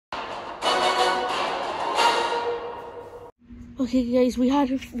Okay, guys, we have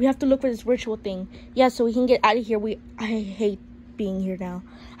to look for this ritual thing. Yeah, so we can get out of here. I hate being here now.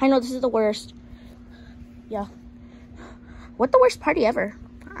 I know this is the worst. Yeah. What the worst party ever?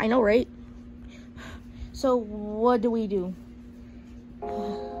 I know, right? So what do? We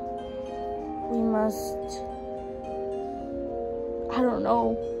must, I don't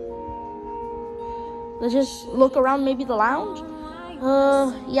know. Let's just look around, maybe the lounge.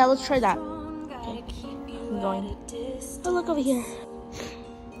 Yeah, let's try that. Okay, I'm going. Oh, look over here.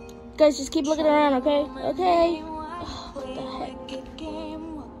 Guys, just keep looking around, okay? Okay. Oh, what the heck?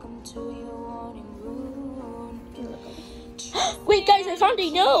 Wait, guys, I found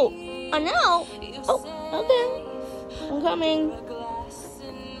a note. A note? Oh, okay. I'm coming.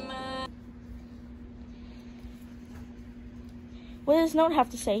 What does this note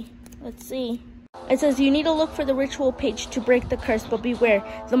have to say? Let's see. It says, you need to look for the ritual page to break the curse, but beware.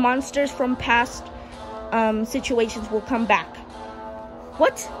 The monsters from past situations will come back.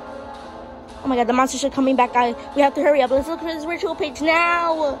 What? Oh my god, the monsters are coming back. We have to hurry up. Let's look for this ritual page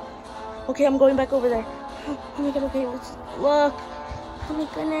now. Okay, I'm going back over there. Oh my god, okay, let's look. Oh my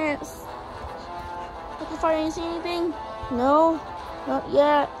goodness. Looking far, you see anything? No, not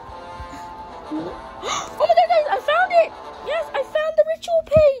yet. Oh my god, guys, I found it. Yes, I found the ritual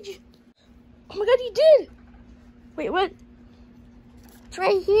page. Oh my god, you did. Wait, what? It's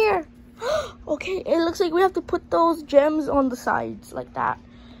right here. Okay, it looks like we have to put those gems on the sides like that.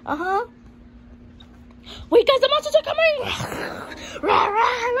 Uh-huh. Wait, guys, the monsters are coming. Run,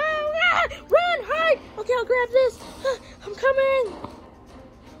 hide. Okay, I'll grab this. I'm coming.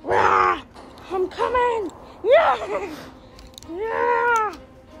 I'm coming. Yeah.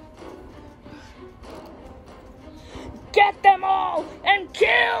 Get them all and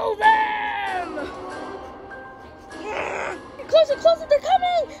kill them. Closer, they're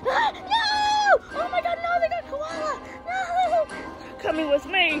coming. No. Oh my god, no, they got koala. No. They're coming with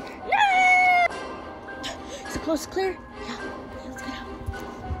me. No. Is the coast clear? Yeah, let's get out.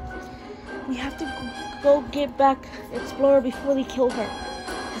 We have to go get back Explorer before they kill her.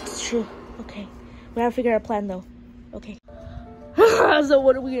 That's true. Okay. We gotta figure out a plan though. Okay. So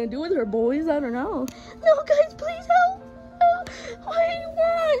what are we gonna do with her, boys? I don't know. No, guys, please help. What do you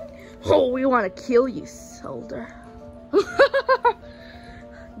want? Oh, we want to kill you, soldier.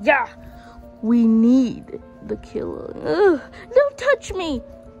 Yeah. We need the killer. Ugh, don't touch me.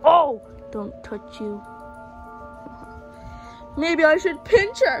 Oh, don't touch you. Maybe I should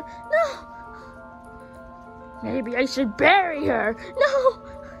pinch her. No. Maybe I should bury her. No.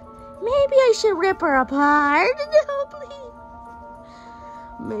 Maybe I should rip her apart. No, please.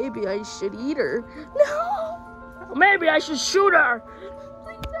 Maybe I should eat her. No. Maybe I should shoot her.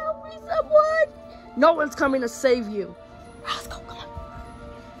 Please help me, someone. No one's coming to save you. Let's go, come on.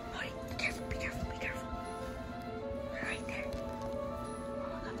 Hurry, be careful. They're right there. Oh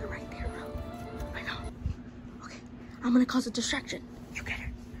my god, they're right there, bro. I know. Okay, I'm gonna cause a distraction. You get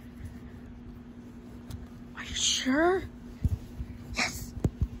her. Are you sure? Yes.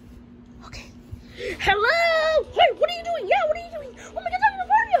 Okay. Hello? Hey, what are you doing? Yeah, what are you doing? Oh my god, I'm gonna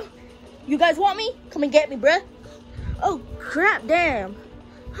burn you. You guys want me? Come and get me, bruh. Oh, crap, damn.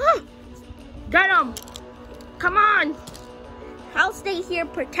 Huh. Get him. Come on. I'll stay here,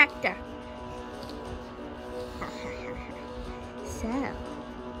 protector. So,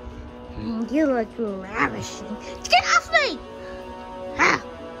 you look ravishing. Get off me! Ha!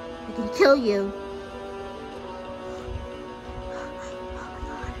 I can kill you.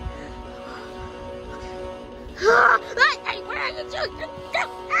 Oh my god. Hey, what are you doing?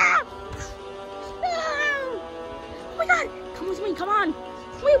 Oh my god! Come with me, come on!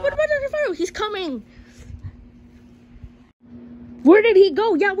 Wait, what about Dr. Faro? He's coming! Where did he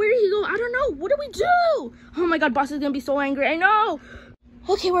go? Yeah, where did he go? I don't know. What do we do? Oh my god, boss is gonna be so angry. I know!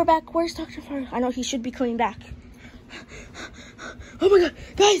 Okay, we're back. Where's Dr. Faro? I know he should be coming back. Oh my god,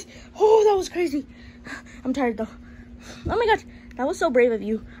 guys! Oh, that was crazy. I'm tired though. Oh my god, that was so brave of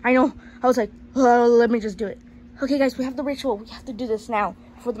you. I know. I was like, oh, let me just do it. Okay, guys, we have the ritual. We have to do this now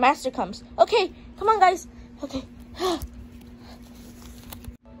before the master comes. Okay, come on, guys. Okay.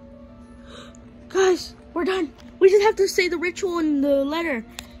 Guys, we're done. We just have to say the ritual in the letter.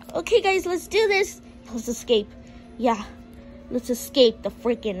 Okay, guys, let's do this. Let's escape. Yeah, let's escape the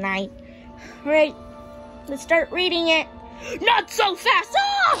freaking night. All right, let's start reading it. Not so fast.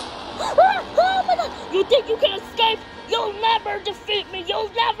 Ah! Ah! Oh my god. You think you can escape? You'll never defeat me.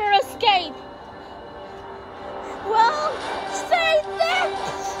 You'll never escape. Well, say this.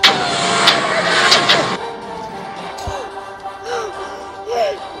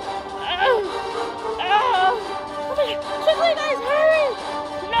 Quickly, guys, hurry!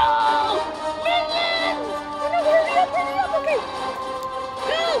 No! Minions! Oh, no, hurry up, okay.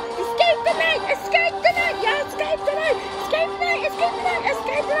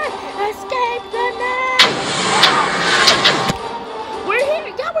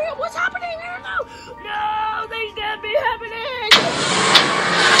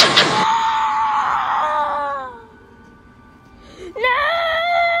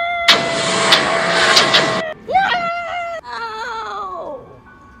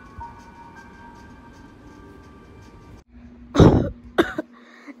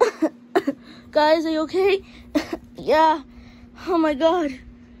 Guys, are you okay? Yeah. Oh my god.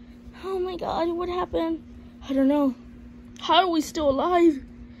 Oh my god, what happened? I don't know. How are we still alive?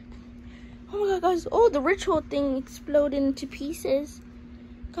 Oh my god, guys. Oh, the ritual thing exploded into pieces.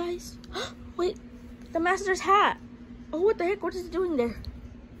 Guys. Wait. The master's hat. Oh, what the heck? What is it doing there?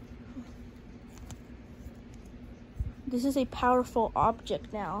 This is a powerful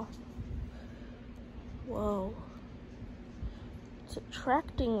object now. Whoa. It's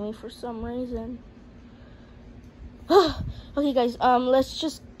attracting me for some reason. Okay, guys, let's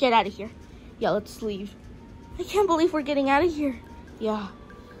just get out of here. Yeah, let's leave. I can't believe we're getting out of here. Yeah,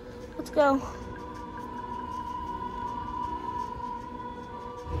 let's go.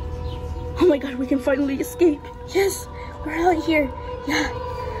 Oh my god, we can finally escape. Yes, we're out here. Yeah,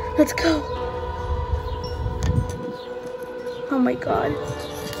 let's go. Oh my god.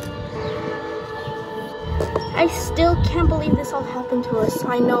 I still can't believe this all happened to us.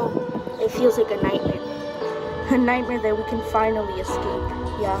 I know it feels like a nightmare. A nightmare that we can finally escape.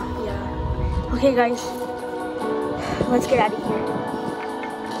 Yeah. Okay, guys. Let's get out of here.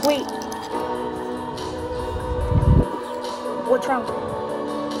 Wait. What's wrong?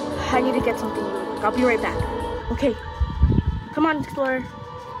 I need to get something really quick. I'll be right back. Okay. Come on, Explorer.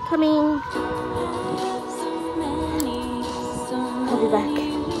 Coming. I'll be back.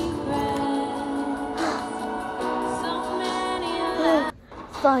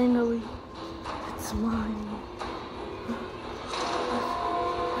 Finally, it's mine.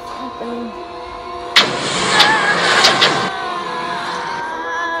 What's happening?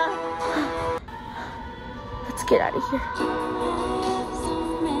 Let's get out of here.